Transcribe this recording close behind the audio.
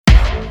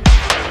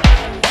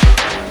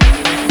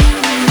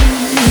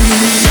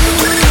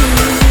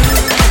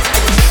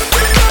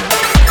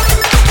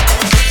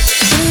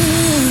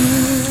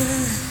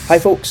Hi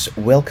folks,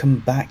 welcome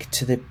back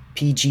to the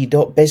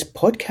PG.biz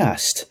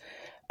podcast.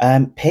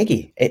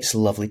 Peggy, it's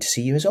lovely to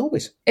see you as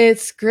always.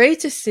 It's great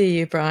to see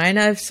you, Brian.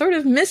 I've sort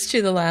of missed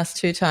you the last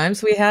two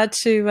times. We had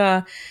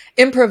to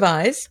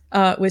improvise,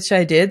 which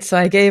I did. So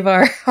I gave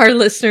our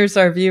listeners,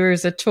 our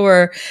viewers, a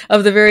tour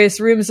of the various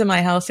rooms in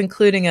my house,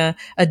 including a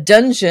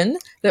dungeon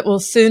that will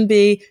soon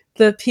be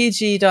the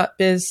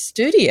PG.biz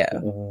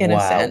studio, in a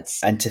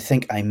sense. And to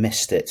think I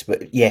missed it.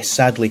 But yes,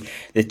 sadly,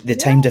 the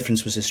time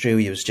difference with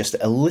Australia was just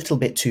a little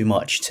bit too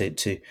much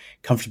to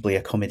comfortably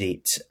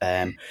accommodate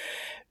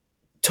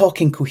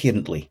talking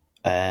coherently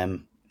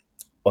on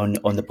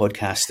the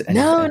podcast.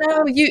 No,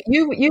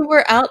 you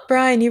were out,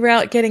 Brian. You were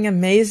out getting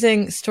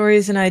amazing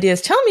stories and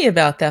ideas. Tell me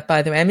about that,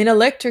 by the way. I mean,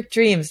 Electric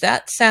Dreams,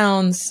 that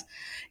sounds,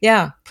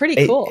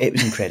 pretty cool. It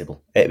was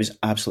incredible. It was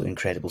absolutely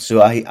incredible.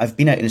 So I've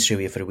been out in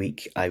Australia for a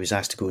week. I was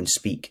asked to go and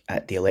speak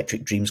at the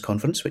Electric Dreams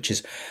Conference, which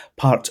is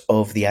part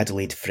of the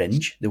Adelaide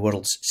Fringe, the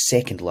world's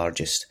second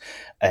largest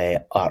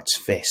arts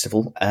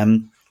festival.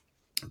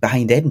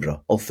 Behind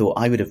Edinburgh, although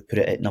I would have put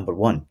it at number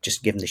one,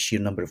 just given the sheer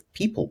number of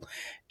people.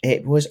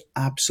 It was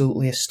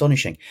absolutely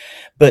astonishing.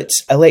 But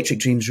Electric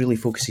Dreams really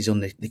focuses on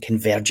the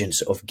convergence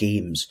of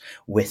games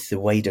with the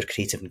wider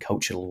creative and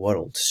cultural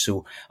world.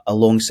 So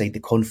alongside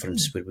the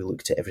conference, where we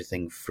looked at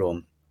everything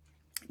from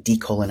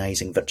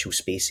decolonising virtual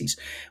spaces,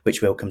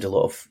 which welcomed a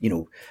lot of,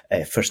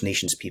 First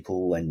Nations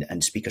people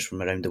and speakers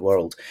from around the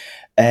world,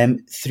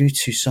 through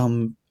to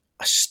some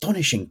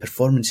astonishing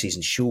performances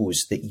and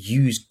shows that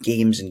use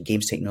games and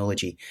games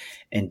technology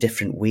in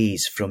different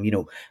ways, from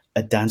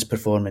a dance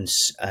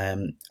performance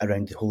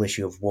around the whole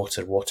issue of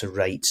water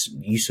rights,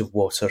 use of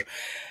water,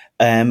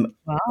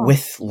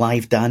 with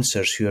live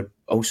dancers who are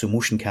also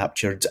motion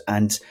captured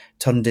and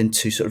turned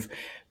into sort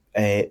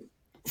of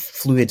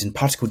fluid and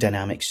particle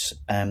dynamics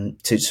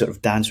to sort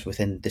of dance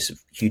within this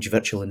huge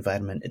virtual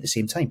environment at the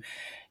same time.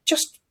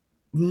 Just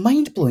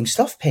mind-blowing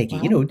stuff,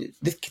 Peggy. Wow.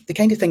 The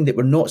kind of thing that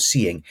we're not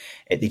seeing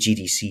at the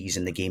GDCs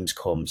and the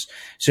Gamescoms.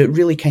 So it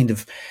really kind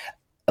of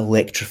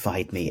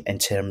electrified me in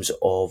terms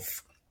of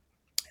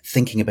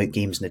thinking about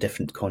games in a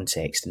different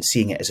context and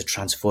seeing it as a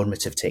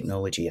transformative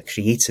technology, a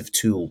creative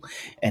tool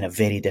in a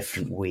very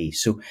different way.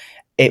 So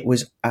it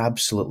was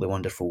absolutely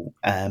wonderful.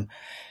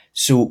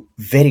 So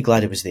very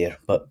glad I was there,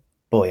 but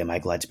boy, am I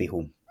glad to be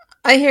home.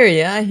 I hear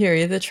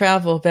you, the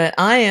travel, but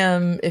I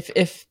am,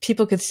 if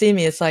people could see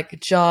me, it's like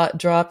jaw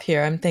drop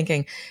here. I'm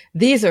thinking,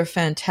 these are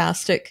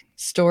fantastic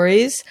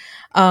stories.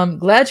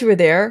 Glad you were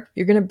there.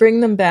 You're going to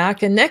bring them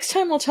back. And next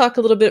time we'll talk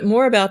a little bit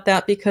more about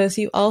that, because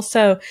you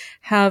also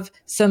have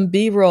some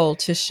B-roll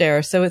to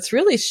share. So it's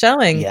really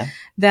showing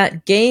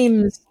that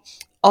games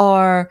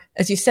are,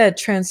 as you said,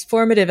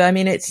 transformative. I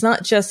mean, it's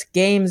not just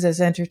games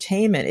as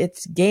entertainment.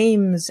 It's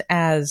games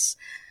as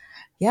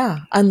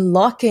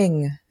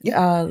unlocking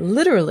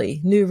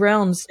literally new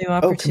realms, new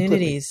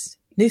opportunities,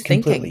 new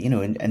thinking.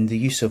 Completely, and the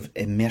use of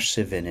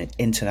immersive and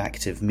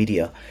interactive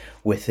media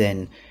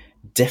within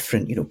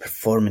different,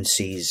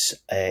 performances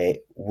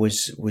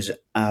was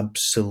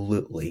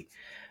absolutely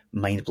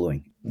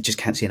mind-blowing. Just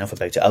can't say enough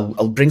about it.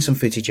 I'll bring some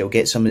footage. I'll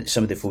get some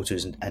of the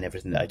photos and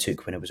everything that I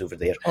took when I was over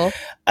there,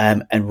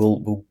 and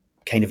we'll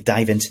kind of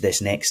dive into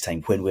this next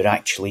time when we're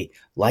actually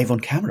live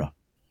on camera.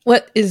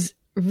 What is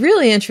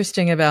really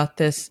interesting about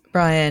this,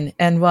 Brian,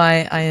 and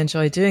why I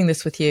enjoy doing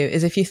this with you,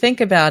 is if you think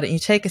about it, you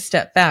take a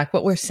step back,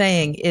 what we're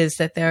saying is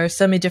that there are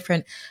so many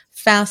different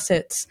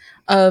facets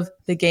of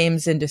the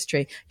games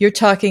industry. You're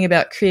talking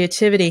about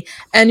creativity,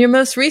 and your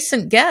most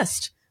recent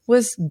guest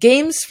was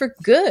Games for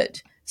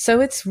Good. So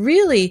it's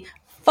really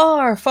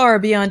far, far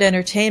beyond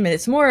entertainment.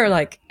 It's more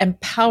like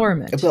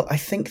empowerment. Well, I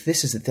think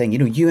this is the thing.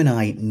 You and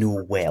I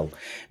know well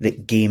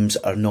that games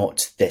are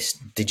not this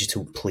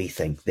digital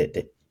plaything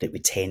that we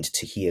tend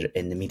to hear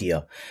in the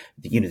media.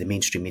 The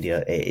mainstream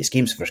media. It's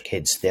games for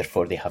kids,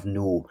 therefore they have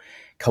no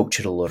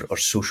cultural or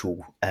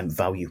social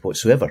value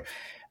whatsoever.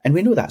 And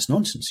we know that's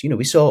nonsense.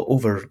 We saw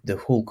over the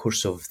whole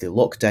course of the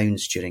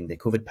lockdowns during the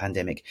COVID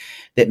pandemic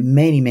that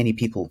many, many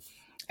people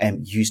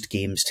used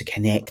games to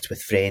connect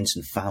with friends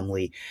and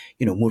family.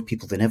 More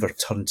people than ever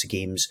turned to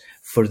games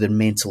for their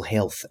mental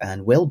health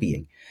and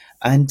well-being.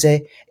 And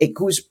it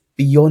goes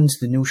beyond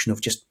the notion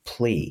of just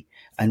play,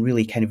 and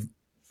really kind of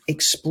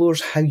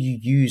explores how you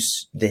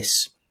use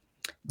this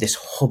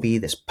hobby,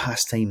 this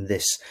pastime,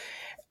 this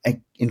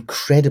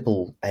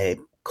incredible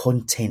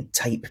content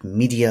type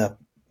media,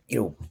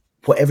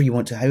 however you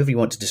want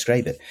to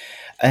describe it,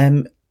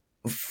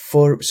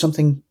 for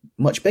something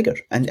much bigger.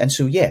 And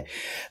so,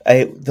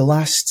 the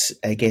last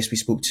guest we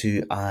spoke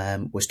to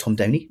was Tom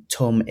Downey.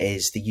 Tom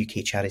is the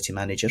UK charity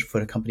manager for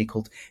a company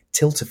called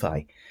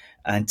Tiltify.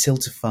 And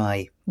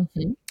Tiltify,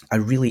 a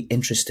really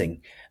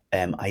interesting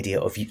idea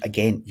of,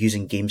 again,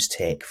 using games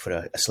tech for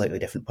a slightly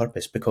different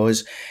purpose,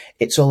 because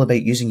it's all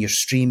about using your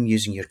stream,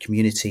 using your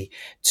community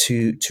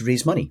to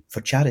raise money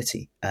for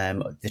charity,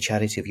 the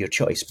charity of your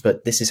choice.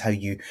 But this is how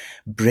you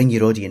bring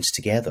your audience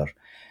together.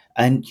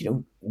 And,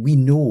 we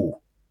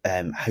know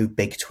how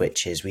big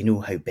Twitch is. We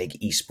know how big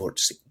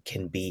esports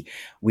can be.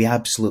 We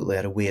absolutely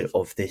are aware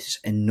of this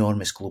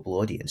enormous global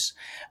audience.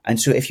 And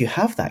so if you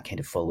have that kind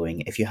of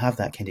following, if you have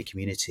that kind of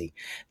community,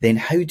 then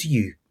how do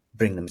you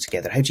bring them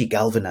together? How do you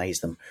galvanize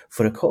them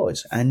for a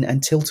cause? And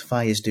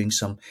Tiltify is doing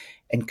some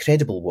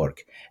incredible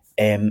work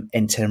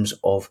in terms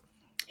of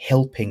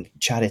helping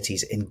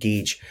charities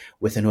engage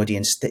with an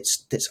audience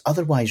that's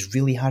otherwise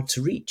really hard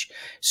to reach.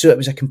 So it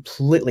was a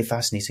completely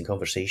fascinating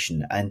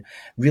conversation and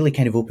really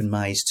kind of opened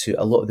my eyes to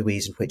a lot of the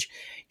ways in which,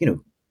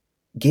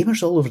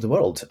 gamers all over the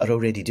world are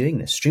already doing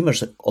this.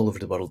 Streamers all over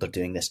the world are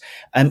doing this,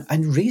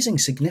 and raising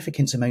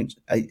significant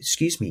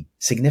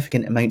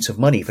amounts of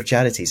money for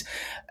charities,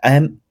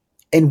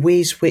 in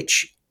ways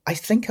which I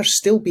think are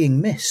still being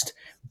missed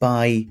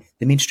by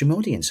the mainstream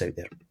audience out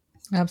there.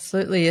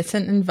 Absolutely. It's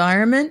an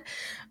environment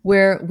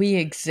where we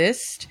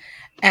exist.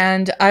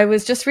 And I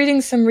was just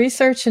reading some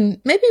research,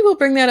 and maybe we'll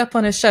bring that up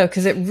on a show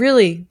because it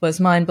really was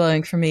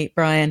mind-blowing for me,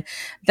 Brian,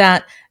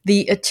 that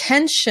the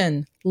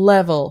attention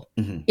level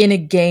in a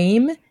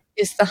game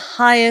is the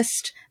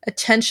highest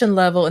attention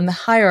level in the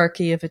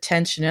hierarchy of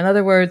attention. In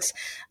other words,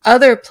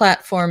 other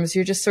platforms,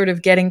 you're just sort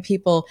of getting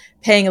people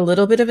paying a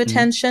little bit of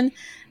attention.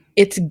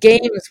 It's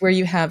games where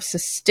you have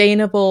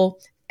sustainable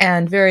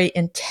and very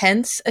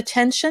intense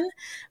attention,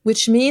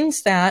 which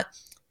means that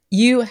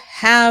you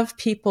have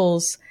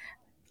people's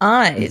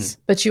eyes,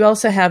 but you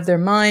also have their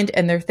mind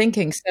and their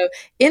thinking. So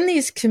in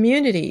these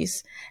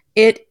communities,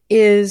 it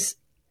is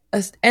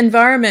an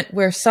environment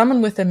where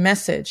someone with a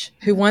message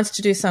who wants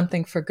to do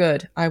something for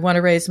good, I want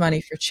to raise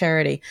money for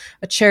charity,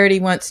 a charity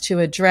wants to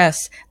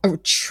address a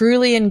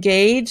truly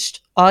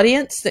engaged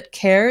audience that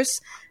cares,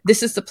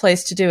 this is the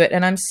place to do it.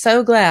 And I'm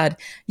so glad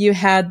you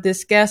had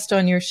this guest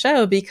on your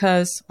show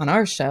because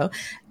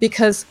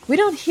we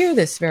don't hear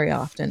this very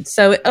often.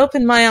 So it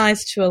opened my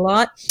eyes to a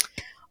lot.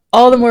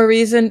 All the more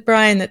reason,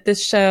 Brian, that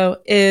this show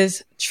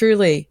is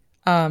truly,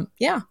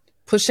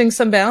 pushing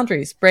some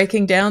boundaries,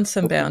 breaking down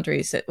some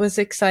boundaries. It was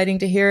exciting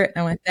to hear it.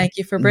 And I want to thank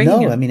you for bringing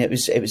it. No, I mean, it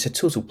was a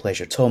total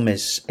pleasure. Tom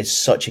is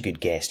such a good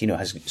guest,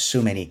 has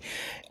so many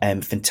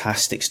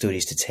fantastic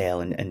stories to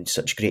tell and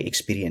such great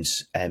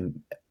experience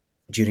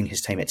during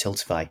his time at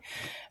Tiltify.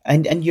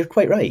 And you're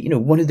quite right.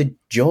 One of the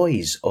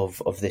joys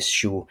of this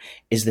show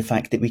is the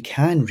fact that we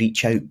can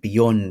reach out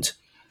beyond,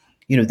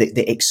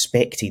 the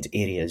expected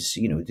areas.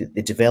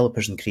 The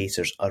developers and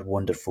creators are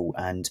wonderful,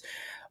 and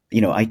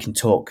I can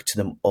talk to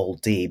them all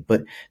day,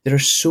 but there are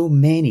so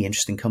many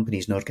interesting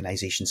companies and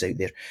organizations out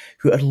there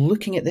who are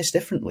looking at this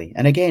differently.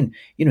 And again,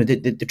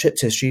 the trip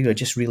to Australia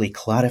just really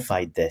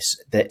clarified this,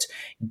 that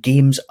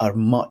games are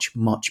much,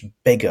 much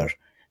bigger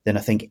than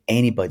I think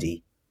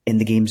anybody in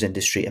the games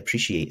industry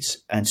appreciates.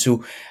 And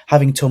so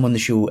having Tom on the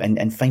show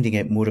and finding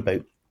out more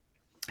about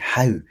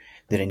how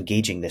they're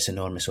engaging this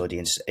enormous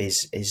audience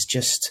is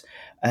just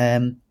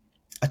a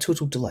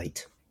total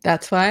delight.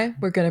 That's why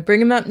we're going to bring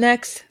him up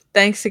next.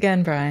 Thanks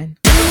again, Brian.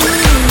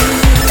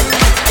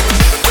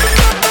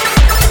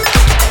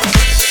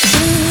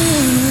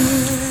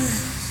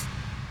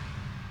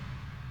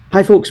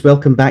 Hi, folks.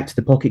 Welcome back to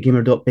the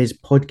PocketGamer.biz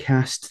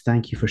podcast.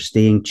 Thank you for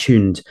staying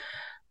tuned.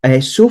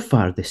 So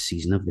far this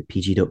season of the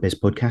PG.biz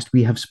podcast,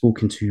 we have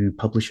spoken to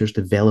publishers,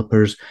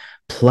 developers,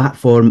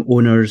 platform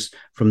owners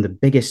from the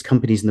biggest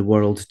companies in the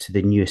world to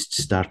the newest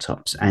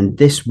startups. And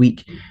this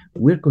week,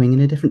 we're going in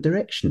a different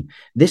direction.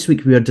 This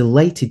week, we are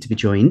delighted to be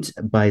joined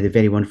by the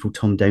very wonderful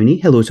Tom Downey.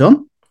 Hello,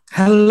 Tom.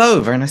 Hello.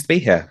 Very nice to be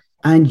here.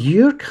 And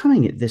you're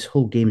coming at this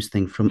whole games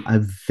thing from a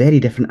very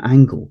different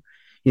angle.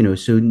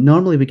 So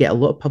normally we get a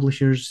lot of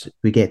publishers,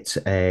 we get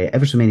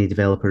ever so many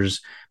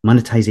developers,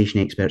 monetization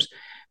experts.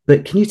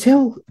 But can you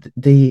tell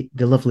the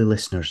lovely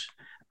listeners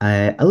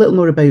a little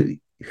more about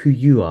who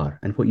you are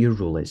and what your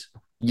role is?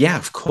 Yeah,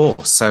 of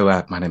course.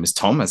 So my name is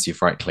Tom, as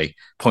you've rightly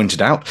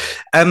pointed out.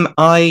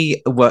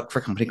 I work for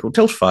a company called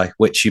Tiltify,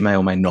 which you may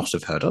or may not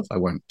have heard of. I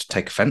won't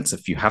take offense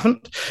if you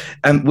haven't.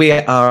 We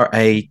are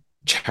a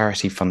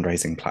charity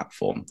fundraising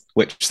platform,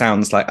 which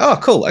sounds like, oh,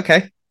 cool.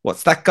 Okay,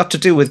 what's that got to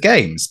do with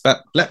games?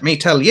 But let me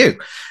tell you,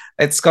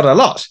 it's got a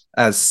lot,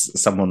 as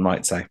someone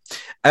might say.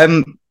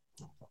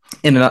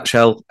 In a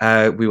nutshell,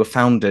 we were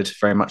founded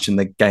very much in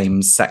the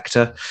games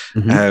sector.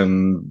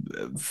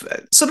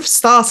 Sort of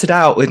started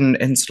out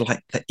in sort of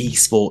like the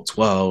esports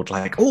world,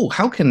 like, oh,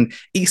 how can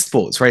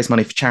esports raise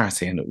money for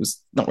charity? And it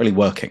was not really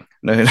working.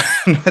 No,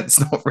 it's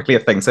not really a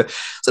thing. So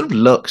sort of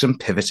looked and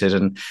pivoted.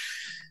 And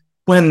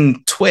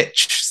when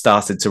Twitch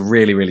started to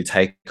really, really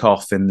take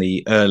off in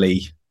the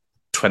early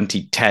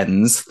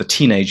 2010s, the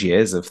teenage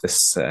years of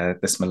this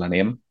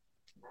millennium,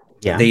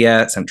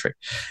 the century,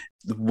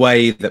 the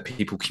way that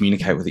people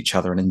communicate with each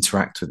other and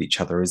interact with each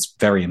other is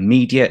very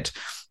immediate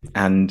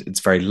and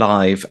it's very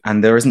live.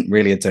 And there isn't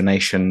really a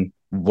donation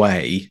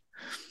way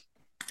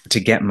to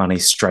get money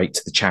straight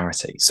to the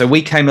charity. So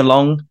we came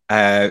along,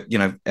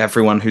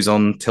 everyone who's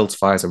on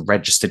Tiltify is a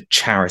registered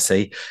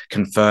charity,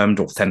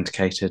 confirmed,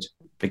 authenticated,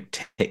 big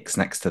ticks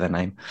next to their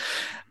name.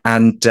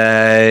 And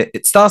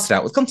it started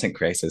out with content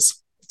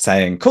creators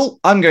saying, cool,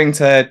 I'm going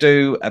to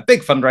do a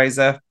big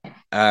fundraiser.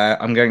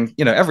 I'm going,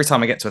 every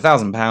time I get to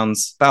 £1,000,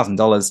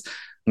 $1,000,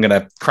 I'm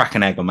going to crack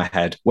an egg on my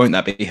head. Won't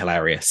that be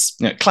hilarious?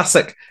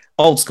 Classic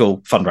old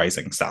school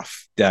fundraising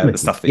stuff, the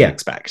stuff that you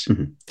expect.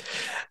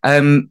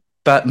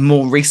 But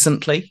more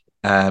recently,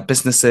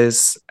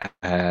 businesses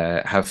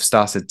have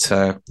started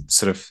to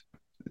sort of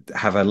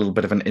have a little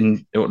bit of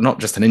not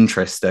just an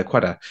interest,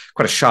 quite a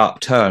sharp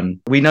turn.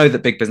 We know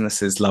that big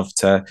businesses love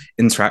to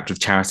interact with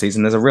charities,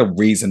 and there's a real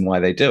reason why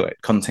they do it.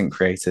 Content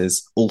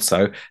creators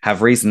also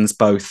have reasons,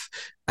 both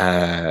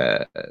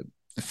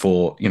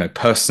for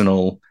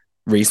personal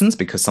reasons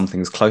because something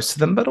is close to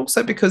them, but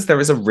also because there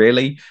is a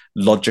really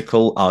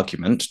logical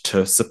argument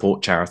to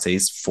support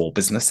charities for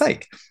business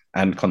sake.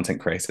 And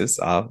content creators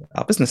are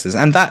businesses,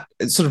 and that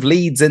sort of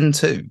leads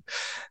into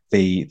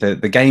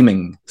the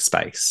gaming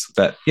space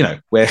that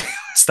we're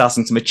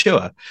starting to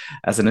mature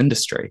as an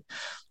industry,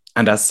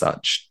 and as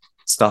such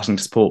starting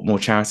to support more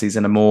charities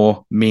in a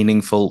more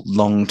meaningful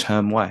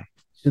long-term way.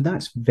 So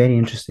that's very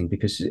interesting,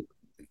 because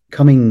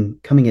coming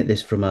at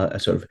this from a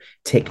sort of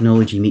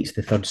technology meets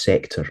the third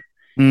sector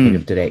kind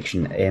of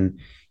direction,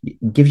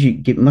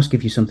 must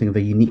give you something of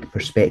a unique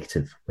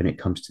perspective when it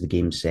comes to the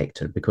games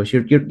sector, because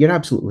you're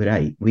absolutely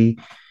right. We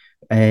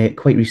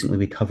quite recently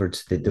we covered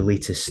the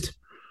latest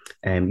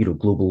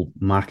global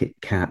market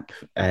cap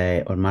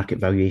or market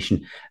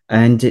valuation,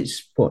 and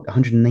it's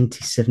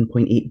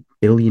 $197.8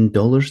 billion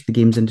the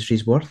games industry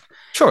is worth.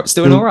 Sure, it's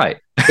doing all right.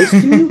 It's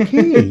doing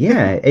okay.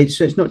 Yeah,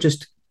 it's not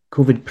just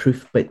COVID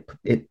proof, but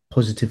it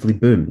positively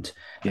boomed.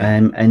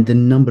 Yeah. And the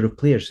number of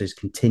players is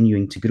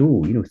continuing to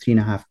grow.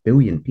 3.5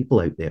 billion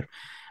people out there.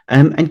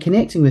 And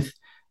connecting with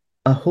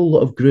a whole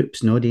lot of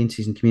groups and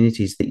audiences and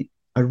communities that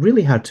are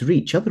really hard to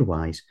reach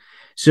otherwise.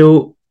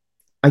 So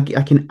I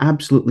can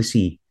absolutely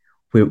see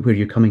where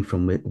you're coming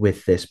from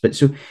with this. But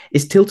so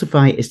is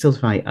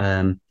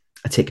Tiltify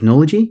a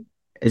technology?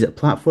 Is it a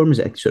platform? Is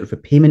it a sort of a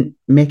payment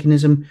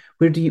mechanism?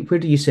 Where do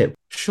you sit?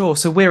 Sure.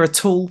 So we're a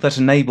tool that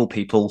enable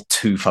people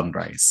to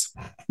fundraise.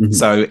 Mm-hmm.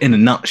 So in a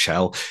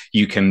nutshell,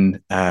 you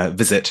can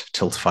visit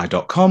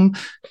tiltify.com,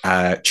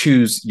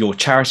 choose your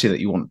charity that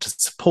you want to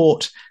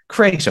support,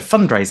 create a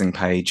fundraising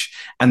page,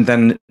 and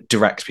then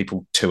direct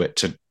people to it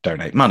to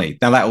donate money.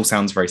 Now, that all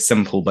sounds very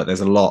simple, but there's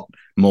a lot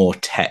more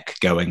tech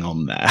going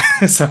on there.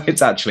 So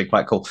it's actually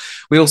quite cool.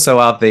 We also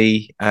are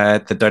the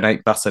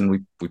donate button.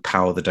 We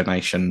power the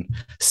donation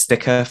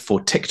sticker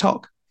for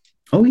TikTok.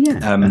 Oh,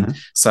 yeah.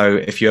 So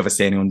if you ever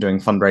see anyone doing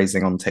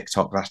fundraising on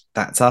TikTok,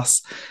 that's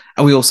us.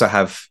 And we also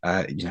have,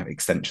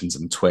 extensions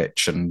on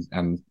Twitch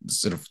and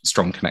sort of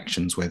strong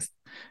connections with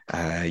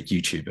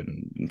YouTube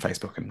and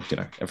Facebook and,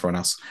 everyone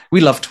else. We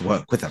love to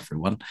work with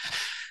everyone.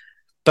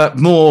 But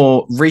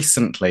more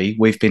recently,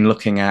 we've been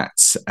looking at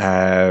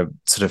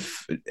sort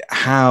of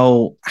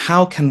how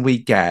can we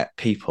get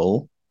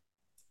people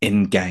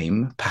in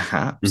game,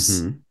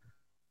 perhaps,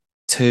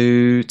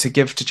 to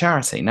give to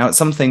charity. Now, it's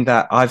something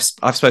that I've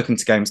spoken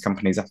to games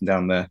companies up and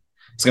down the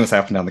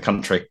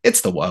country. It's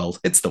the world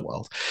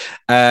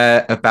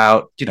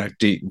about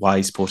why are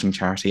you supporting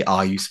charity?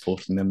 Are you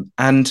supporting them?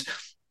 And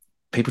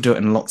people do it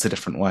in lots of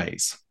different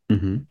ways.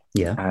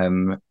 Yeah.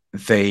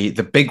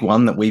 The big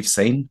one that we've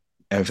seen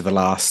over the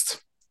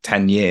last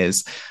 10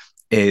 years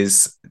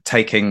is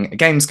taking a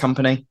games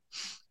company.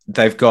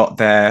 They've got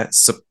their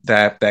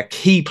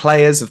key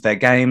players of their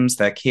games,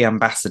 their key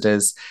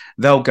ambassadors.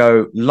 They'll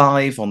go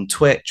live on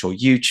Twitch or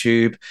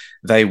YouTube.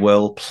 They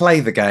will play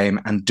the game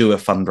and do a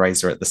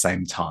fundraiser at the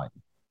same time.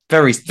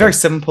 Very, very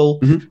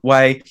simple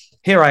way.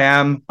 Here I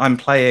am. I'm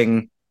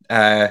playing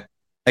a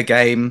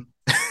game.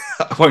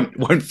 I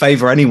won't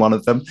favor any one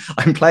of them.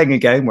 I'm playing a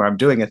game where I'm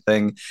doing a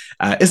thing.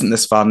 Isn't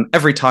this fun?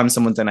 Every time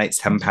someone donates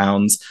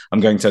 £10, I'm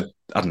going to,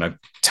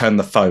 turn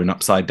the phone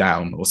upside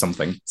down or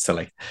something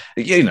silly.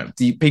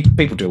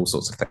 People do all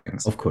sorts of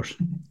things. Of course.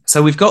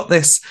 So we've got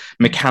this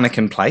mechanic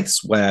in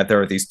place where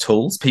there are these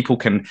tools. People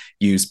can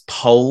use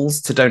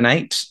polls to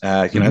donate.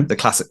 The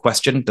classic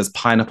question, does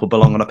pineapple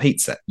belong on a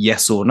pizza?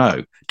 Yes or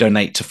no?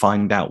 Donate to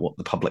find out what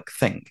the public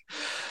think.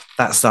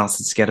 That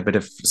started to get a bit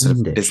of sort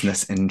of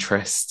business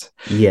interest.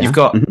 Yeah. You've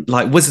got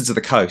like Wizards of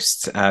the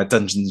Coast,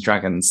 Dungeons and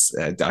Dragons.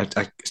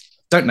 I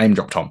don't name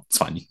drop Tom. It's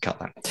fine. You can cut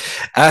that.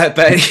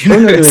 But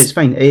no, it's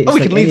fine. It's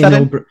we can leave that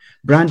in.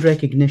 Brand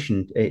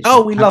recognition.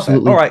 We love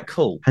it. All right,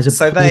 cool. Has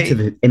a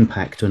positive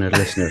impact on our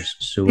listeners.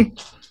 So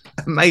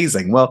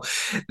amazing. Well,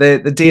 the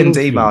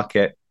D&D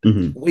market,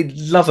 we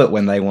love it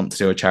when they want to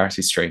do a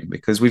charity stream,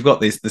 because we've got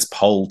this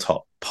poll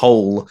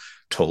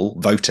tool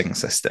voting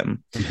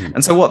system.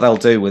 And so what they'll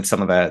do with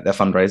some of their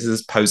fundraisers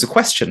is pose a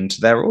question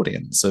to their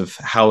audience of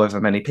however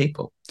many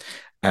people.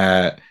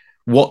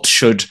 What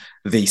should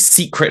the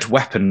secret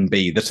weapon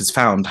be that is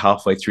found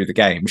halfway through the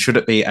game? Should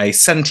it be a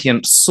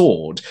sentient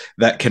sword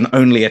that can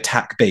only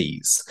attack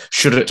bees?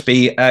 Should it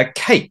be a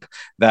cape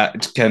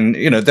that can,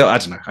 I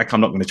don't know.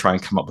 I'm not going to try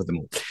and come up with them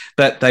all.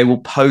 But they will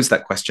pose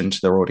that question to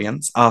their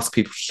audience, ask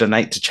people to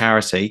donate to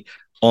charity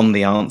on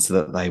the answer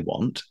that they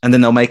want, and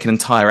then they'll make an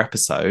entire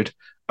episode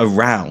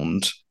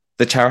around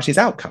the charity's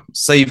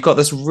outcomes. So you've got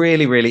this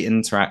really, really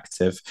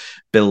interactive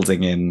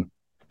building in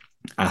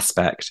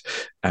aspect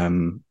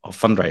of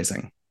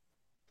fundraising.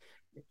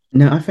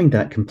 Now, I find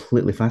that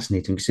completely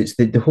fascinating because it's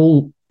the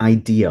whole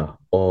idea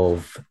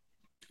of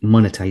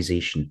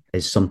monetization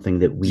is something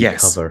that we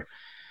Yes. cover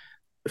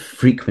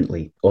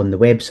frequently on the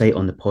website,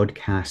 on the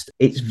podcast.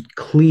 It's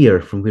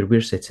clear from where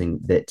we're sitting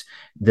that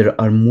there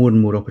are more and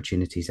more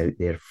opportunities out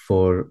there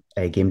for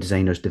game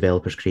designers,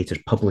 developers, creators,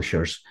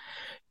 publishers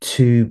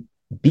to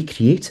be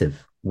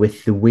creative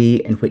with the way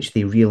in which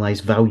they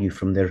realize value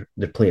from their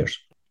players.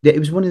 It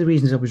was one of the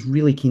reasons I was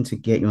really keen to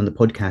get you on the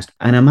podcast,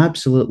 and I'm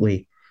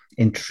absolutely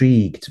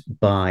intrigued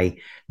by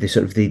the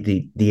sort of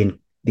the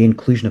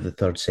inclusion of the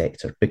third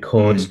sector,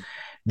 because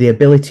the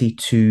ability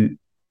to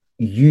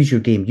use your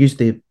game, use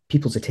the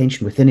people's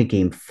attention within a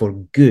game for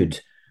good,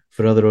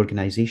 for other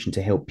organization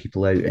to help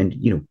people out, and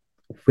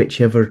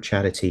whichever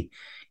charity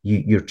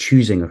you're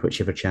choosing or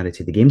whichever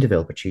charity the game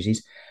developer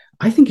chooses,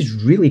 I think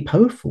is really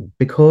powerful,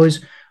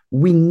 because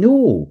we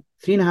know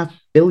 3.5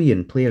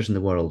 billion players in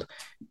the world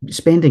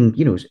spending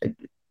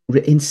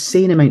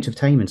insane amounts of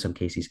time in some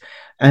cases,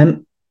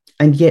 and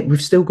yet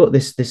we've still got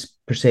this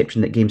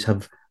perception that games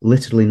have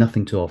literally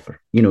nothing to offer,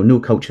 no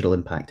cultural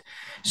impact.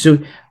 So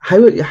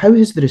how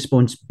has the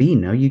response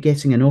been? Are you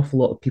getting an awful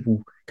lot of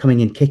people coming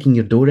in, kicking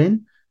your door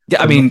in?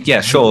 Yeah, I mean,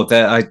 yeah, sure.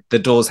 The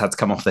doors had to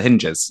come off the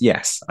hinges.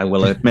 Yes, I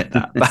will admit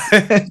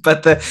that.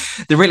 But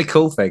the really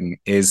cool thing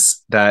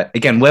is that,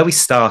 again, where we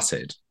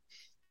started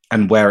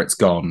and where it's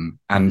gone,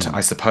 and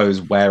I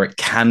suppose where it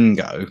can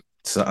go,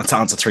 to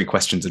answer 3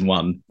 questions in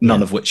one,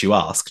 none of which you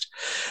asked.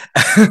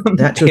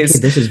 That's okay.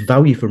 This is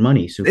value for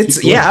money. So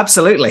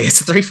absolutely.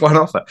 It's a 3-for-1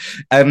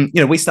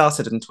 offer. We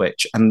started in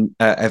Twitch, and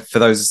for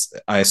those,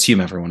 I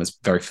assume everyone is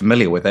very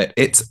familiar with it.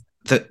 It's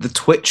the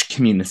Twitch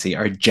community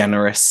are a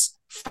generous,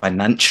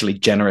 financially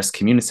generous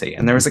community,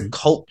 and there is a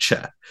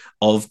culture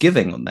of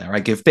giving on there. I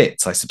give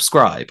bits, I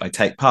subscribe, I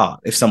take part.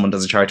 If someone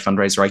does a charity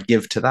fundraiser, I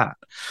give to that.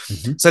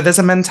 So there's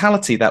a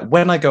mentality that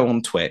when I go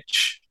on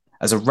Twitch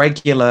as a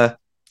regular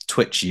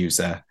Twitch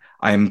user,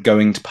 I am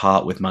going to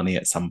part with money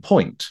at some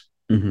point.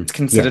 It's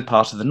considered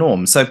part of the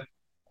norm. So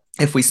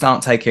if we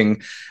start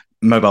taking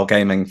mobile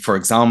gaming, for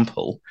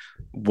example,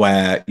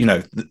 where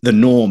the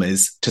norm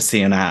is to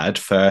see an ad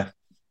for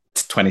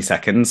 20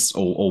 seconds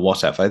or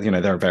whatever,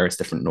 there are various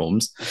different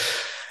norms.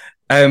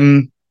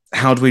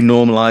 How do we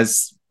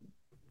normalize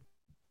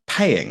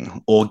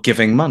paying or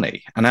giving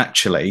money? And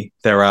actually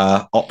there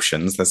are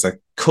options. There's a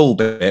cool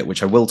bit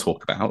which I will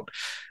talk about,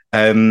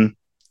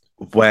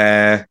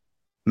 where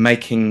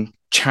making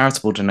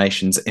charitable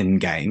donations in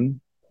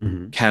game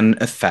can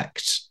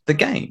affect the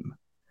game.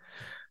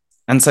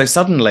 And so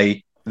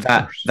suddenly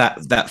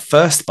that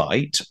first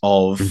bite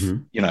of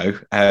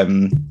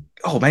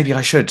maybe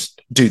I should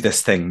do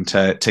this thing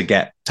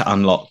to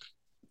unlock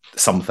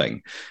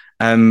something,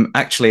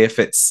 actually if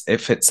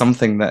it's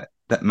something that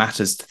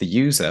matters to the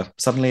user,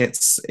 suddenly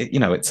it's a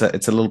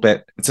little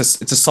bit, it's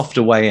a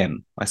softer way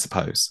in, I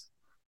suppose.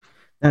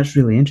 That's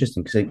really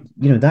interesting, because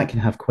that can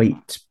have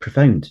quite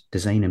profound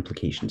design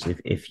implications.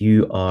 If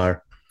you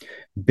are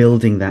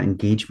building that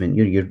engagement,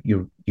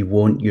 you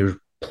want your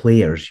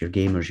players, your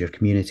gamers, your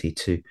community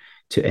to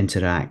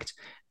interact,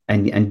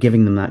 and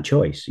giving them that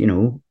choice.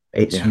 You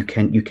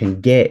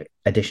can get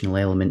additional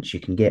elements, you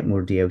can get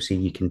more DLC,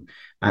 you can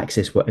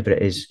access whatever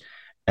it is,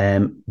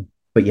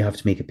 but you have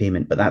to make a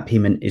payment. But that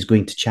payment is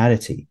going to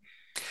charity.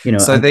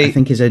 So I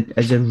think is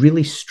a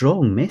really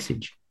strong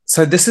message.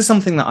 So this is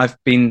something that I've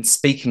been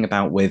speaking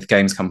about with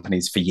games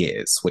companies for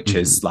years, which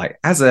is like,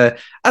 as a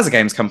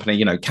games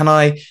company, can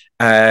I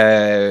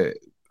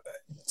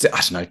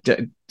don't know,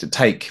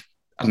 take,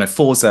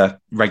 Forza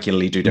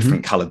regularly do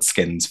different coloured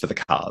skins for the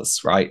cars,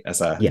 right?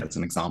 As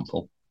an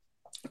example.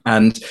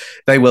 And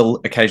they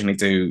will occasionally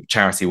do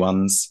charity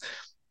ones.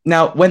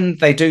 Now, when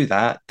they do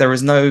that, there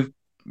is no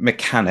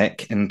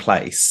mechanic in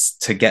place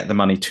to get the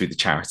money to the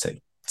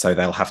charity. So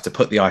they'll have to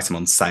put the item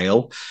on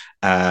sale,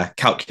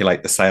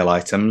 calculate the sale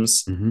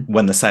items.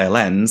 When the sale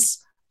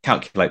ends,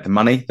 calculate the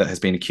money that has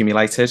been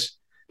accumulated,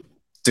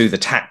 do the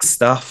tax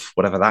stuff,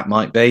 whatever that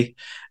might be,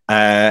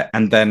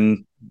 and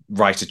then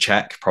write a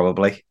check,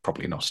 probably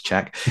not a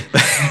check,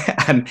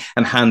 and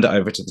hand it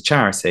over to the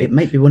charity. It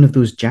might be one of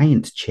those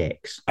giant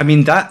checks. I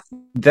mean, that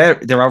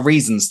there are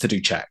reasons to do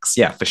checks,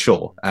 yeah, for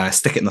sure.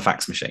 Stick it in the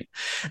fax machine.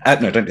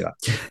 No, don't do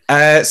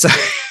that. So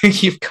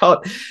you've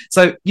got,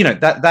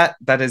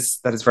 that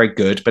is very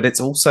good, but it's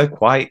also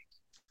quite,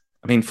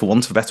 I mean, for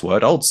want of a better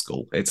word, old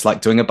school. It's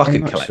like doing a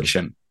bucket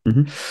collection.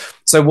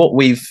 So what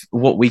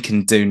we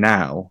can do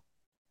now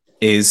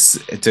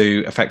is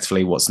do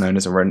effectively what's known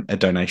as a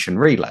donation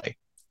relay,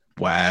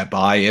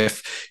 whereby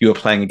if you were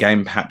playing a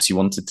game, perhaps you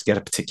wanted to get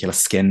a particular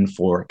skin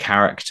for a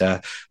character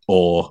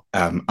or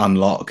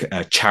unlock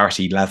a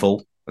charity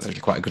level. That's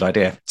actually quite a good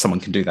idea.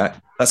 Someone can do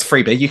that. That's a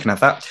freebie. You can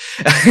have that.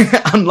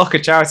 Unlock a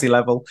charity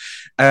level.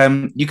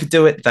 You could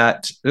do it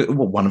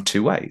one of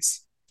 2 ways.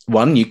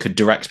 One, you could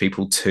direct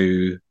people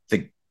to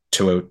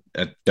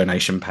a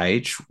donation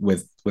page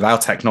with our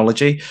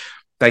technology.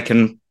 They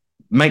can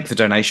make the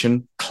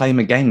donation, claim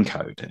a game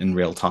code in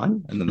real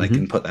time, and then they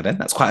can put that in.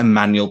 That's quite a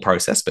manual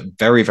process, but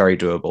very, very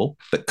doable.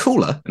 But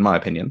cooler, in my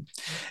opinion,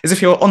 is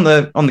if you're on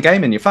the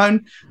game in your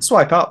phone,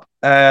 swipe up,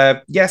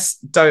 yes,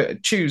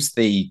 choose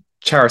the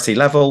charity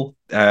level,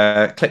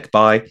 click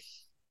buy,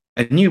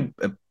 a new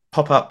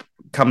pop-up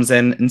comes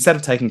in. Instead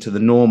of taking to the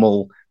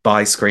normal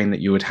buy screen that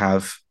you would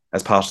have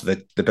as part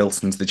of the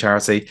built into the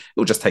charity, it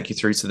will just take you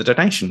through to the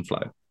donation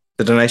flow.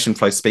 The donation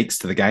flow speaks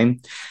to the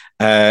game,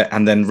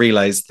 and then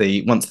relays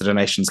once the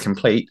donation's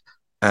complete,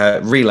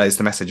 relays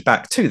the message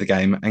back to the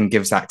game and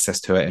gives access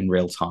to it in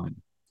real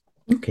time.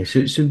 Okay,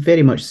 so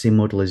very much the same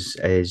model as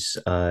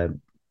an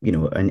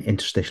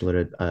interstitial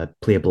or a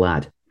playable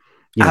ad.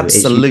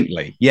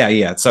 Absolutely.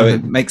 Yeah. So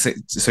it makes it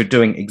so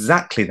doing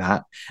exactly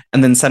that,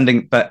 and then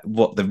sending. But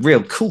what the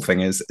real cool thing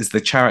is the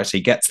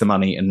charity gets the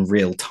money in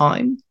real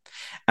time.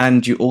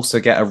 And you also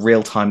get a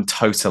real-time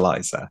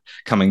totalizer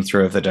coming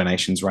through of the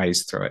donations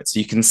raised through it. So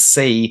you can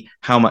see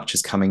how much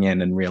is coming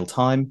in real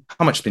time,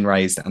 how much has been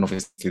raised, and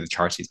obviously the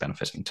charity is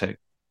benefiting too.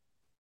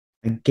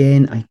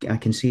 Again, I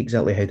can see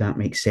exactly how that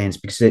makes sense,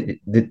 because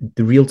the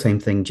real-time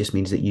thing just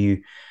means that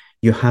you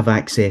have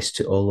access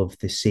to all of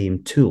the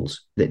same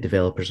tools that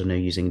developers are now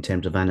using in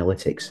terms of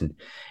analytics and,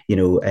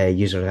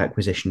 user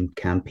acquisition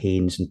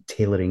campaigns and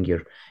tailoring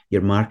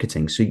your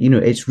marketing. So,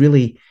 it's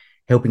really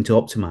helping to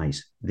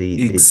optimize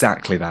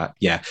exactly that.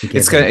 Yeah,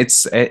 it's good.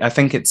 I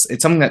think it's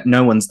something that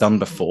no one's done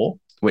before,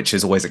 which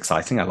is always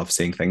exciting. I love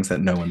seeing things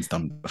that no one's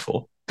done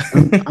before.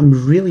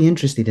 I'm really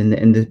interested in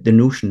the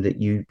notion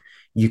that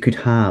you could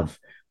have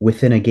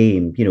within a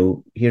game.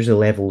 Here's a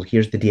level,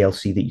 here's the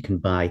DLC that you can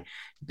buy.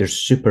 There's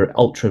super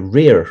ultra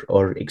rare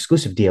or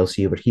exclusive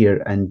DLC over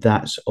here, and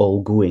that's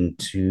all going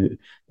to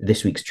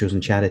this week's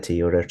chosen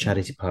charity or our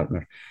charity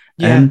partner.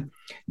 Yeah.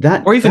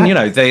 Or even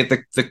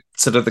the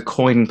sort of the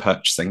coin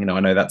purchasing. I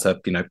know that's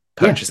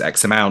purchase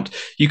X amount.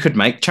 You could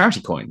make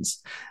charity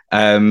coins.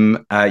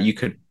 You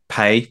could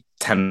pay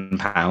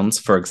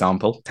 £10, for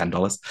example,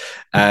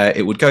 $10.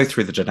 It would go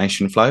through the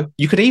donation flow.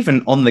 You could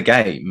even on the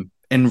game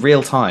in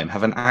real time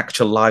have an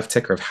actual live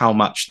ticker of how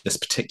much this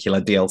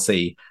particular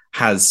DLC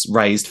has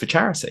raised for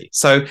charity.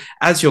 So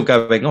as you're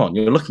going on,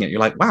 you're looking at, you're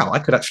like, wow, I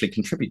could actually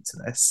contribute to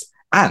this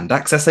and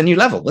access a new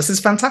level. This is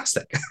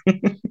fantastic.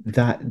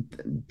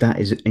 That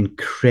is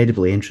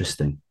incredibly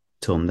interesting,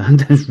 Tom.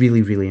 That is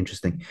really, really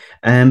interesting.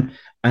 And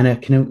I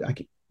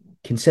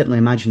can certainly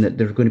imagine that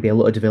there are going to be a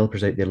lot of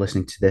developers out there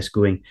listening to this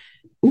going,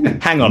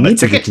 hang on a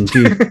ticket.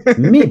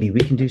 Maybe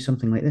we can do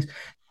something like this.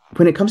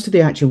 When it comes to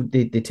the actual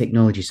the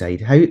technology side,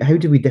 how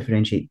do we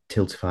differentiate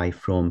Tiltify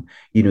from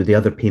the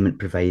other payment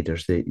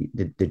providers,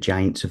 the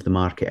giants of the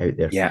market out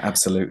there? Yeah,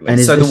 absolutely. And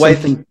is so the way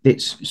something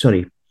that's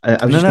sorry,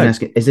 I was just going to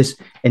ask it, is this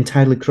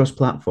entirely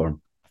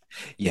cross-platform?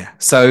 Yeah.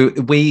 So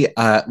we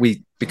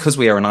because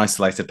we are an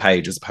isolated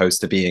page as opposed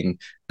to being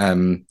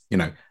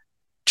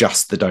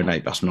just the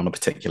donate button on a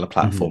particular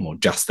platform or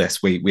just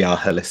this, we are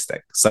holistic.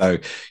 So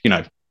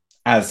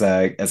as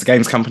a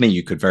games company,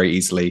 you could very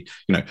easily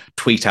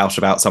tweet out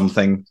about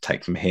something,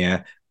 take them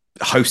here,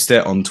 host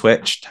it on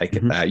Twitch, take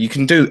it there. You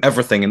can do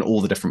everything in all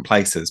the different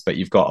places, but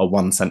you've got a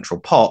one central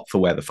pot for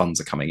where the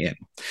funds are coming in.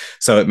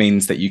 So it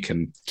means that you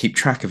can keep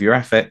track of your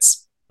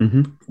efforts,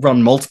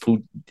 run multiple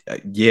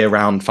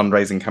year-round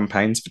fundraising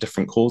campaigns for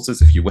different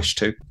causes if you wish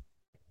to,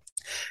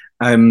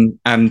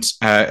 and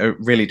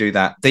really do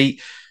that.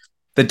 The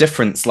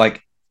difference,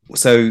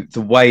 so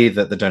the way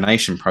that the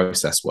donation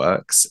process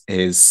works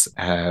is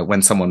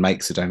when someone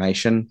makes a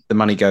donation, the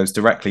money goes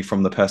directly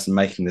from the person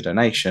making the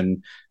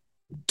donation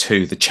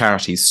to the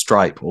charity's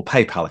Stripe or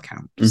PayPal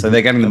account. So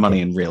they're getting the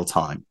money in real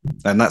time.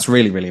 And that's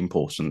really, really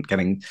important.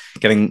 Getting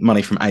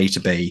money from A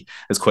to B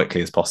as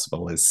quickly as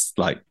possible is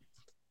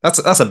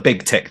that's a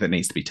big tick that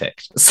needs to be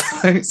ticked.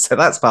 So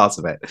that's part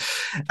of it.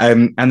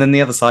 And then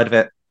the other side of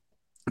it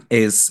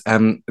is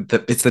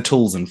it's the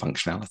tools and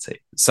functionality.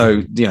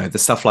 So the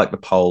stuff like the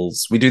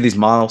polls, we do these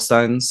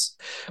milestones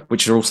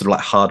which are also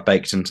hard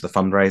baked into the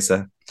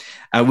fundraiser.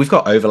 We've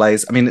got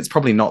overlays. I mean, it's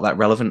probably not that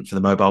relevant for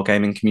the mobile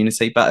gaming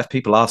community, but if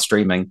people are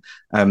streaming,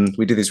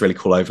 we do these really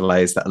cool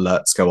overlays that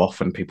alerts go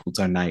off when people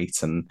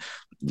donate, and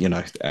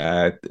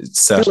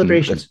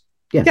celebrations.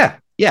 Yeah,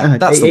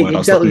 that's the word I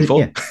was looking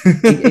for.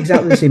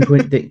 Exactly the same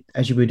point that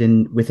as you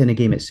would within a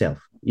game itself.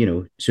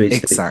 So it's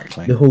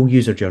exactly the whole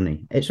user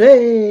journey. It's,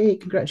 hey,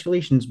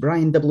 congratulations,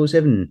 Brian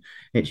 007.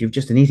 You've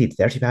just donated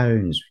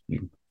 £30.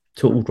 You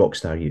total rock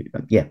star.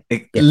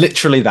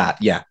 Literally that.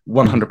 Yeah,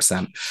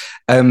 100%.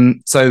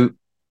 So,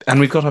 and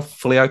we've got a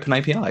fully open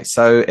API.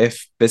 So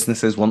if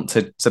businesses want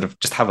to sort of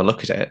just have a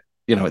look at it,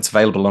 it's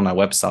available on our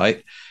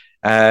website.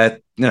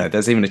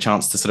 There's even a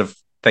chance to sort of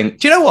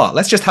think, do you know what?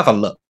 Let's just have a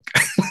look.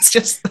 let's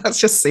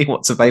just see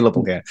what's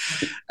available here.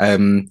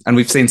 And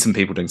we've seen some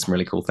people doing some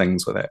really cool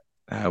things with it.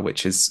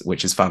 Which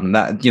is fun. And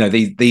that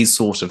these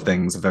sort of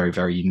things are very,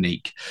 very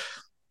unique.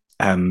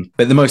 But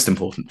the most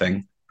important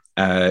thing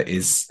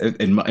is,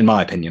 in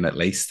my opinion at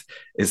least,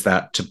 is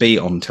that to be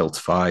on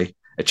Tiltify,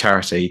 a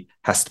charity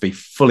has to be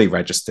fully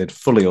registered,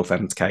 fully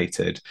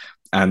authenticated,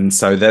 And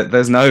so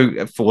there's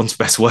no, for want of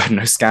a best word,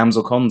 no scams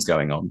or cons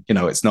going on.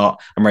 It's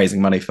not I'm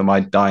raising money for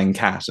my dying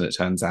cat, and it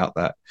turns out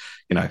that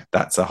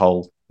that's a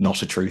whole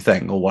not a true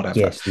thing or whatever.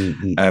 Yes,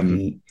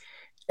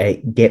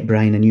 get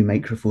Brian a new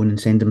microphone and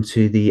send him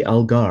to the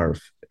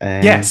Algarve.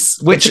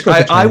 Yes, which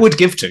I would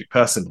give to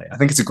personally. I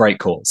think it's a great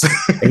cause.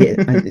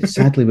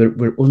 Sadly,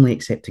 we're only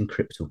accepting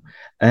crypto.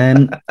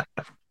 And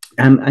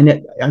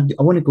I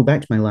want to go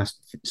back to my last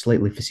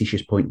slightly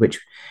facetious point, which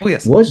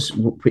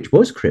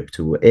was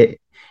crypto.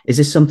 Is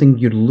this something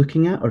you're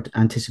looking at or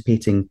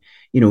anticipating,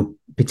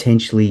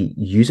 potentially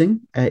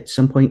using at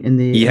some point in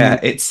the? Yeah,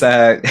 it's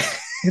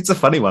it's a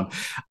funny one.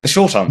 The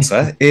short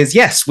answer is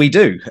yes, we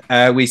do.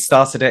 We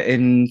started it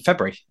in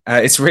February.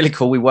 It's really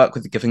cool. We work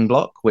with the Giving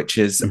Block, which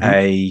is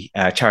a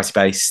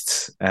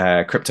charity-based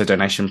crypto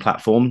donation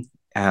platform.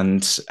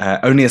 And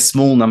only a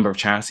small number of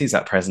charities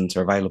at present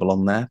are available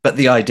on there. But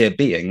the idea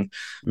being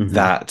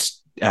that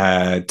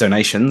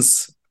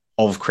donations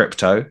of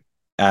crypto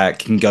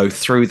can go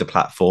through the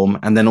platform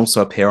and then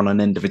also appear on an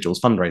individual's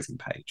fundraising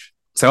page.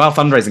 So our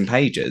fundraising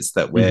pages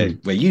that we're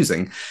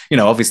using,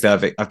 obviously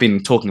I've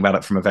been talking about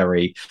it from a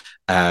very,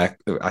 I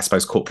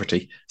suppose,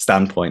 corporate-y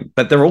standpoint,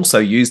 but they're also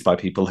used by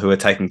people who are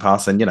taking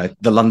part in,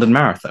 the London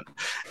Marathon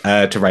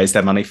to raise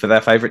their money for their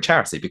favorite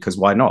charity, because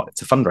why not?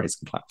 It's a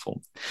fundraising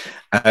platform.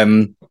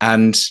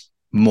 And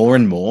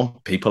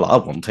more people are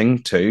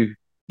wanting to,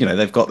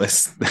 they've got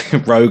this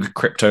rogue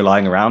crypto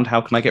lying around. How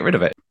can I get rid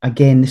of it?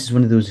 Again, this is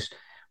one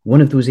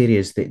of those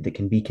areas that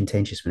can be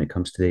contentious when it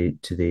comes to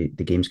the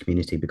games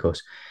community,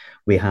 because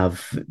we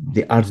have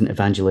the ardent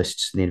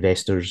evangelists, the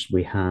investors.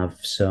 We have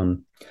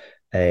some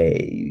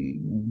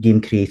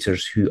game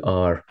creators who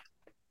are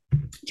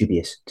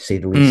dubious, to say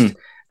the least.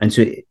 And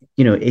so,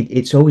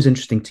 it's always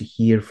interesting to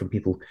hear from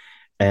people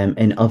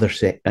in other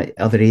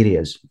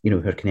areas,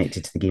 who are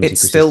connected to the games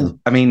ecosystem. Still,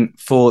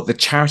 for the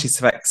charity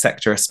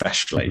sector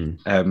especially,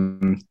 I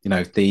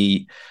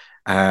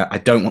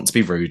don't want to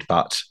be rude,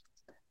 but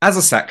as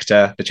a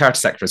sector, the charity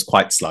sector is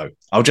quite slow.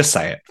 I'll just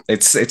say it.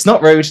 It's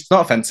not rude. It's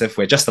not offensive.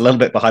 We're just a little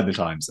bit behind the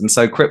times. And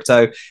so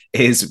crypto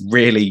is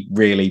really,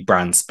 really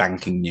brand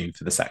spanking new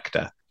for the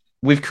sector.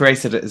 We've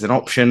created it as an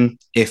option.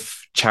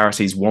 If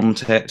charities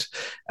want it,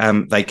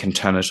 they can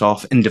turn it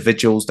off.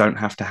 Individuals don't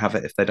have to have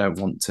it if they don't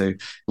want to.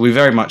 We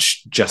very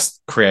much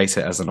just create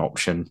it as an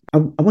option. I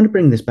want to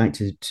bring this back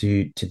to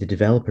the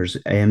developers,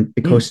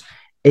 because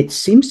it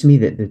seems to me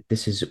that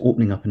this is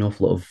opening up an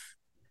awful lot of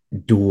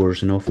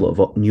doors, an awful lot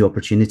of new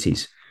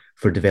opportunities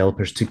for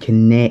developers to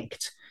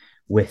connect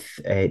with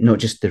not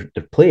just their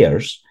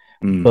players,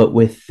 but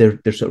with their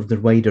sort of their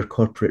wider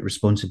corporate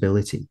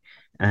responsibility.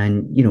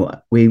 And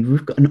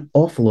we've got an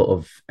awful lot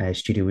of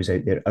studios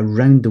out there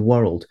around the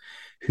world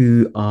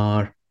who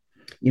are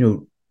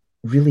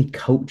really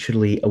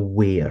culturally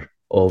aware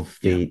of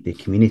the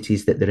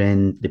communities that they're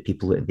in, the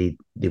people that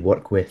they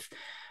work with,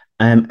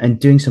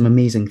 and doing some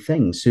amazing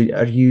things. So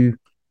are you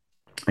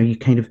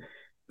kind of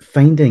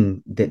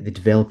finding that the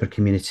developer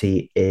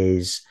community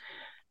is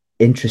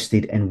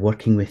interested in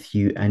working with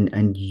you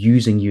and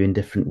using you in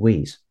different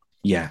ways?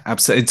 Yeah,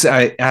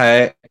 absolutely.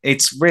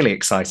 It's really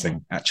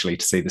exciting, actually,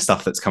 to see the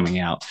stuff that's coming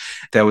out.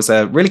 There was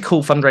a really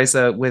cool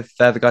fundraiser with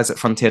the guys at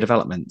Frontier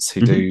Developments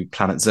who do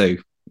Planet Zoo.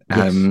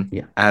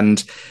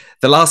 And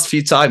the last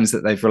few times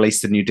that they've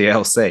released a new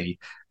DLC,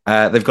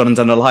 they've gone and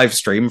done a live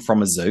stream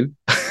from a zoo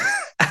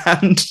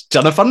and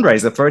done a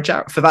fundraiser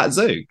for that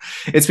zoo.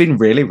 It's been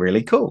really,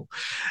 really cool.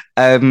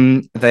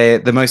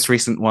 The most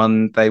recent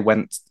one,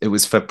 it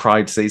was for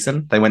Pride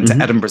season. They went to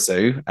Edinburgh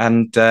Zoo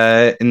and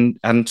were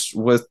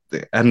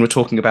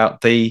talking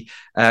about the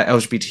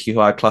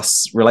LGBTQI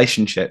plus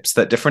relationships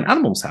that different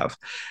animals have.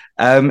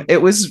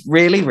 It was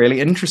really, really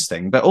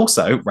interesting, but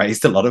also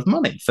raised a lot of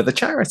money for the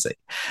charity.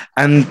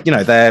 And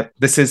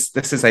this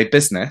is a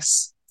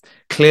business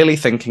clearly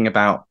thinking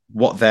about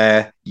what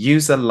their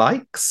user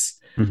likes.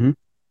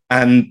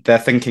 And they're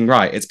thinking,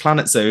 right, it's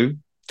Planet Zoo.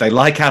 They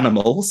like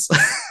animals.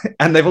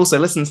 And they've also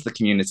listened to the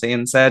community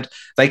and said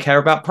they care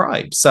about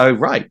Pride. So,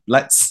 right,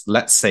 let's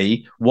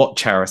see what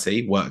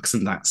charity works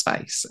in that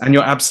space. And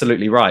you're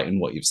absolutely right in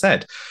what you've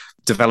said.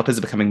 Developers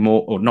are becoming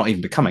more, or not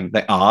even becoming,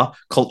 they are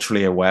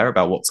culturally aware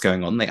about what's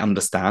going on. They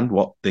understand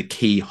what the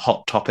key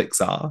hot topics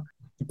are.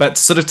 But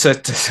sort of to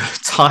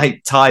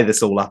tie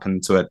this all up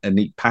into a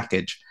neat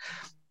package,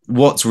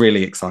 what's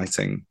really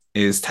exciting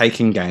is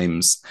taking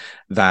games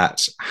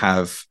that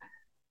have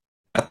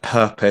a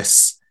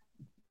purpose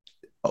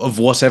of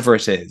whatever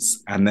it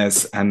is,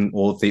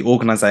 or the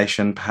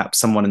organization, perhaps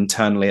someone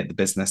internally at the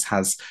business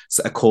has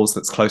a cause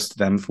that's close to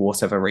them for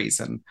whatever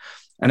reason,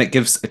 and it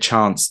gives a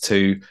chance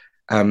to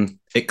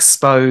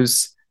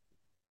expose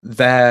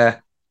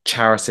their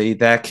charity,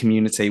 their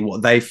community,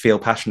 what they feel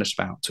passionate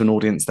about to an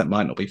audience that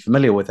might not be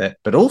familiar with it,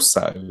 but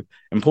also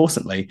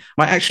importantly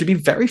might actually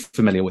be very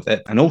familiar with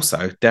it. And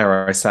also,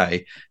 dare I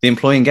say, the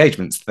employee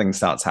engagement thing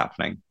starts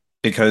happening,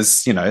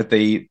 because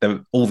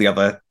all the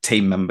other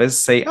team members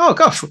say, oh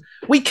gosh,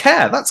 we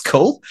care, that's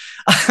cool.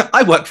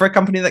 I work for a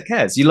company that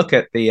cares. You look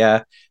at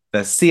the the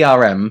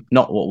CRM,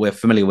 not what we're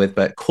familiar with,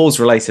 but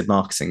cause-related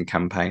marketing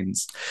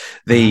campaigns.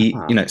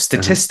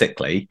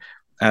 Statistically,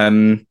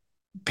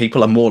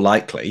 people are more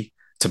likely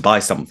to buy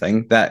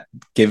something that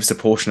gives a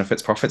portion of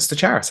its profits to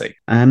charity.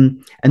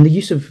 And the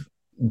use of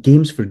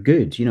games for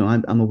good.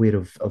 I'm aware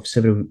of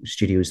several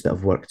studios that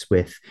have worked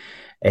with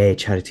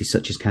charities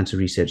such as Cancer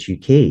Research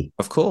UK.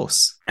 Of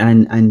course.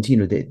 And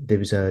there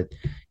was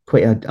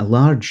quite a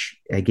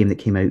large game that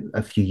came out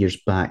a few years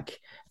back.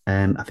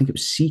 I think it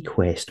was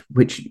Sequest,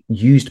 which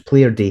used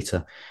player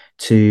data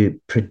to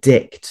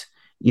predict,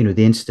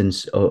 the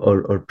incidence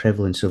or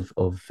prevalence of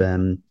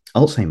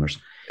Alzheimer's.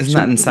 Isn't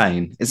that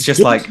insane? It's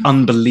just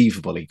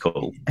unbelievably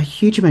cool. A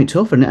huge amount to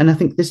offer. And I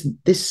think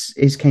this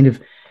is kind of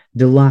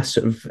the last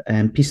sort of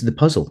piece of the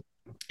puzzle,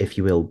 if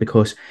you will,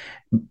 because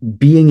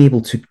being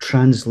able to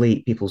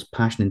translate people's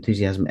passion,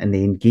 enthusiasm, and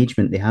the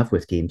engagement they have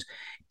with games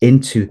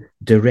into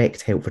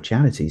direct help for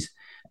charities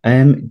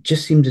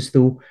just seems as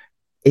though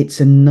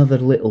it's another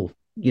little,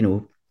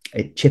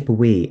 chip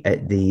away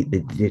at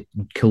the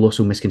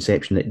colossal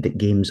misconception that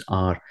games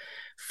are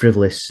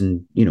frivolous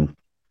and, in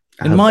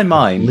my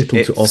mind,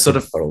 little to offer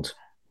the world.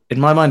 In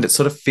my mind, it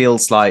sort of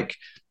feels like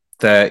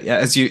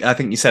I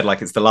think you said,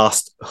 like, it's the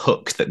last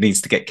hook that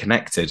needs to get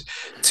connected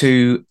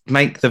to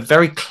make the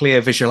very clear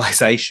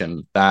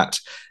visualization that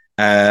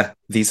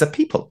these are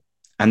people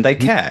and they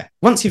care.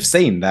 Once you've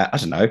seen that, I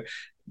don't know,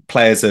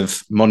 players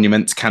of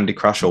Monument, Candy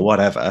Crush or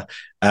whatever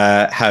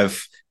have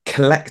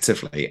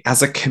collectively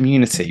as a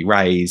community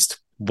raised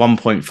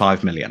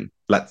 1.5 million,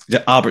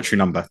 arbitrary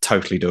number,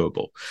 totally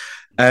doable.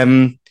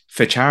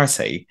 For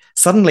charity,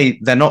 suddenly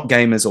they're not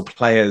gamers or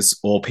players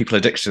or people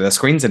addicted to their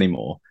screens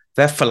anymore.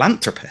 They're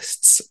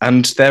philanthropists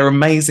and they're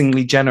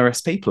amazingly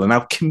generous people in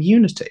our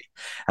community.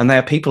 And they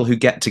are people who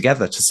get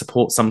together to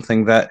support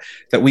something that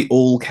we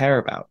all care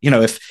about.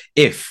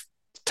 If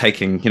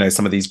taking,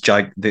 some of these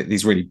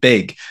really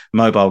big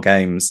mobile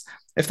games,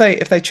 if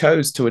they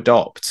chose to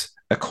adopt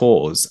a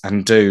cause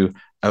and do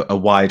a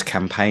wide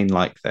campaign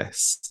like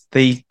this,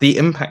 the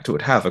impact it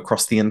would have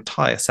across the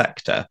entire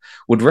sector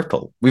would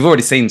ripple. We've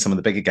already seen some of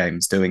the bigger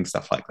games doing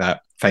stuff like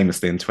that,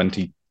 famously in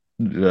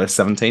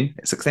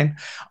 2016,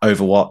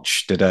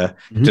 Overwatch did a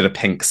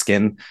pink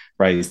skin,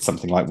 raised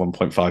something like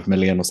 1.5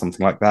 million or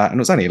something like that, and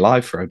it was only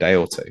live for a day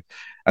or two.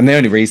 And the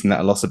only reason that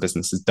a lot of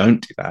businesses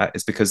don't do that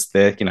is because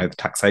the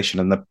taxation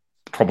and the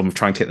problem of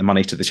trying to get the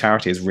money to the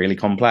charity is really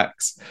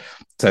complex.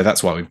 So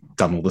that's why we've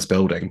done all this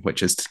building,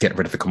 which is to get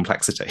rid of the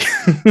complexity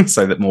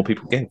so that more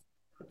people give.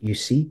 You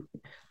see,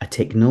 a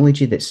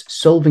technology that's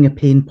solving a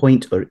pain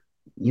point or,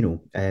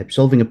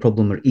 solving a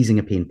problem or easing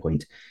a pain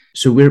point.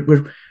 So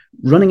we're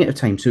running out of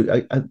time. So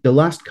the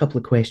last couple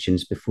of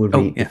questions before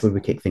we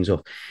kick things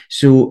off.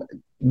 So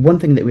one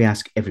thing that we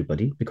ask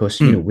everybody, because,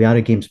 we are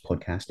a games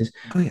podcast, is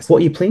what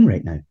are you playing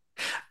right now?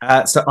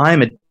 So I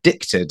am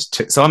addicted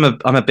to. So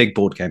I'm a big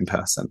board game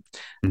person,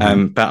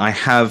 but I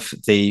have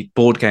the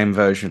board game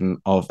version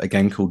of a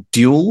game called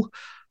Duel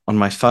on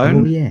my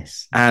phone. Oh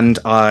yes, and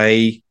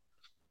I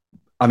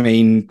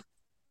mean,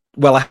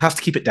 well, I have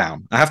to keep it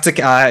down. I have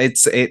to. I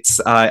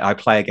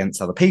play against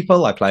other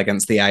people. I play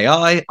against the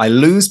AI. I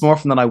lose more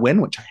often than I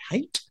win, which I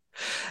hate.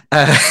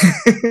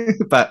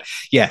 But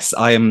yes,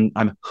 I'm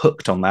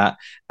hooked on that.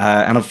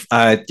 And I've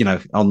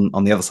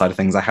on the other side of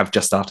things, I have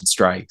just started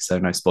Stray, so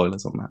no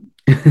spoilers on that.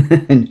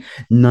 And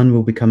none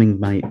will be coming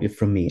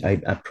from me,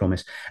 I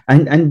promise.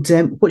 And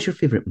what's your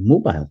favorite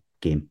mobile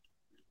game?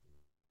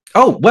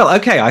 Oh, well,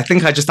 okay. I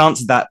think I just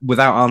answered that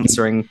without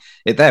answering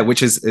it there,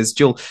 which is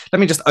Duel. Let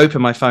me just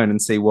open my phone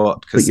and see what,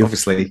 because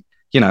obviously,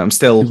 I'm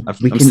still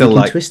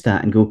twist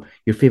that and go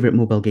your favorite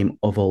mobile game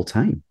of all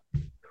time.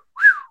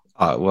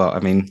 Well, I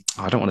mean,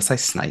 I don't want to say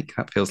Snake.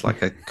 That feels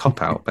like a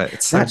cop-out, but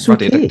it's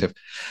bloody addictive.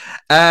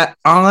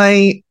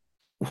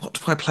 What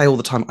do I play all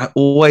the time? I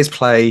always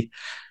play...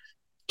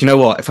 Do you know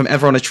what? If I'm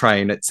ever on a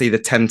train, it's either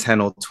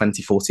 1010 or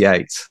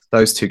 2048.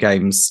 Those two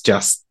games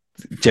just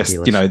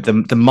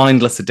the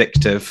mindless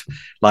addictive,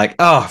 like,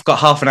 I've got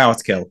half an hour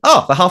to kill.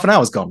 The half an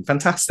hour's gone.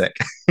 Fantastic.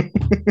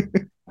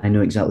 I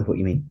know exactly what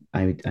you mean.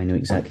 I know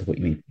exactly what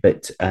you mean.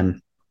 But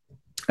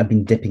I've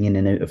been dipping in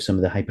and out of some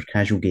of the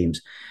hyper-casual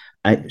games.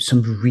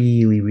 Some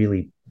really,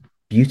 really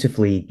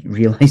beautifully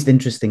realized,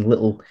 interesting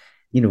little,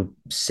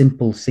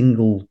 simple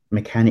single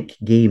mechanic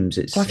games.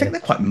 I think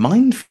they're quite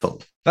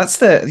mindful. That's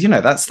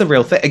the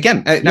real thing.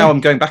 Again, now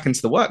I'm going back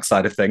into the work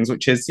side of things,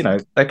 which is,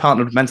 they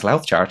partnered with mental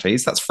health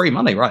charities. That's free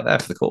money right there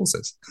for the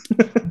causes.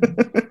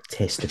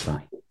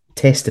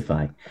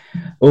 Testify.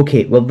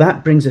 Okay, well,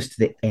 that brings us to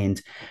the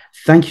end.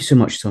 Thank you so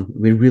much, Tom.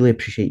 We really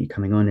appreciate you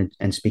coming on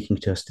and speaking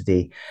to us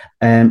today.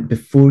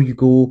 Before you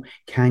go,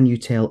 can you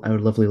tell our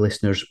lovely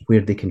listeners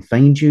where they can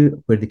find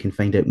you, where they can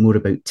find out more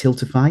about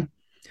Tiltify?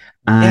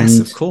 Yes,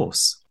 of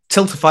course.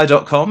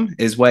 Tiltify.com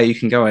is where you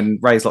can go and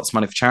raise lots of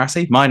money for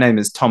charity. My name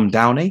is Tom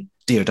Downey,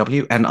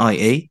 Downie, and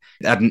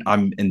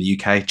I'm in the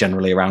UK,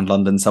 generally around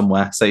London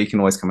somewhere, so you can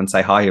always come and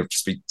say hi or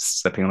just be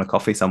sipping on a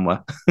coffee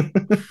somewhere.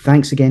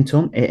 Thanks again,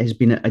 Tom. It has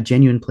been a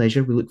genuine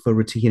pleasure. We look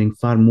forward to hearing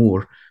far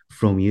more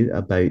from you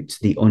about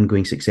the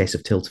ongoing success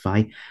of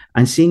Tiltify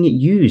and seeing it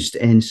used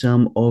in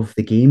some of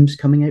the games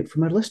coming out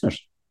from our listeners.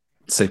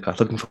 Super.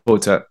 Looking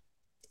forward to it.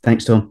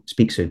 Thanks, Tom.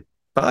 Speak soon.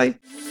 Bye.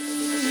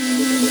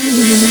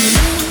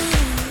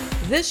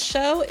 This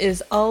show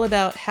is all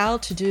about how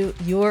to do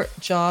your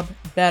job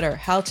better,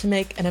 how to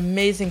make an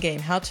amazing game,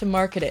 how to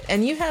market it,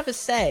 and you have a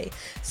say.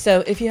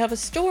 So if you have a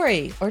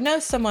story or know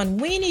someone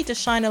we need to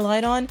shine a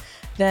light on,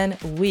 then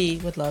we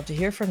would love to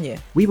hear from you.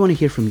 We want to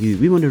hear from you.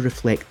 We want to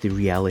reflect the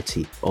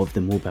reality of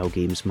the mobile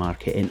games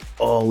market in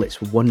all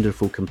its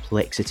wonderful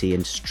complexity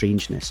and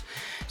strangeness.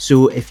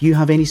 So if you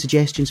have any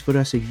suggestions for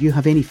us, if you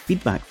have any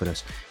feedback for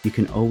us, you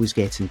can always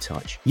get in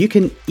touch. You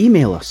can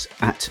email us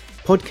at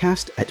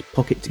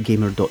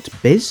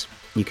podcast@pocketgamer.biz.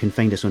 You can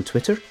find us on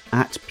Twitter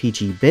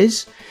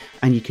 @PGBiz,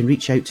 and you can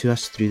reach out to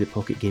us through the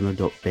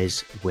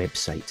pocketgamer.biz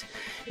website.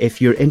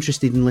 If you're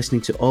interested in listening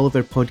to all of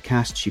our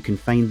podcasts, you can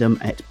find them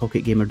at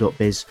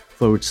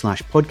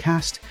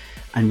pocketgamer.biz/podcast,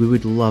 and we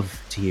would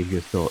love to hear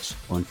your thoughts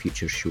on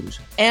future shows.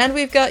 And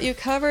we've got you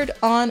covered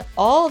on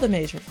all the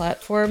major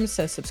platforms,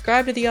 so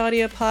subscribe to the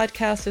audio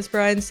podcast, as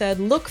Brian said.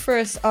 Look for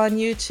us on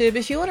YouTube.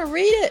 If you want to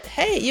read it,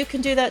 hey, you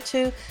can do that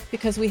too,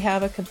 because we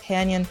have a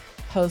companion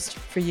post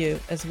for you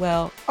as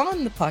well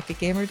on the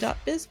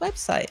pocketgamer.biz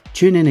website.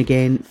 Tune in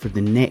again for the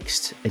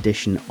next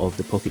edition of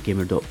the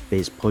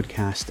pocketgamer.biz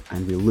podcast,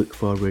 and we look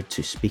forward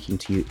to speaking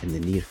to you in the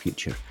near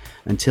future.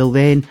 Until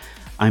then,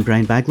 I'm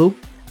Brian Baglow.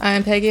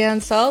 I'm Peggy Ann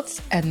Saltz,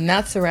 and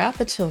that's a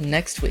wrap until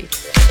next week.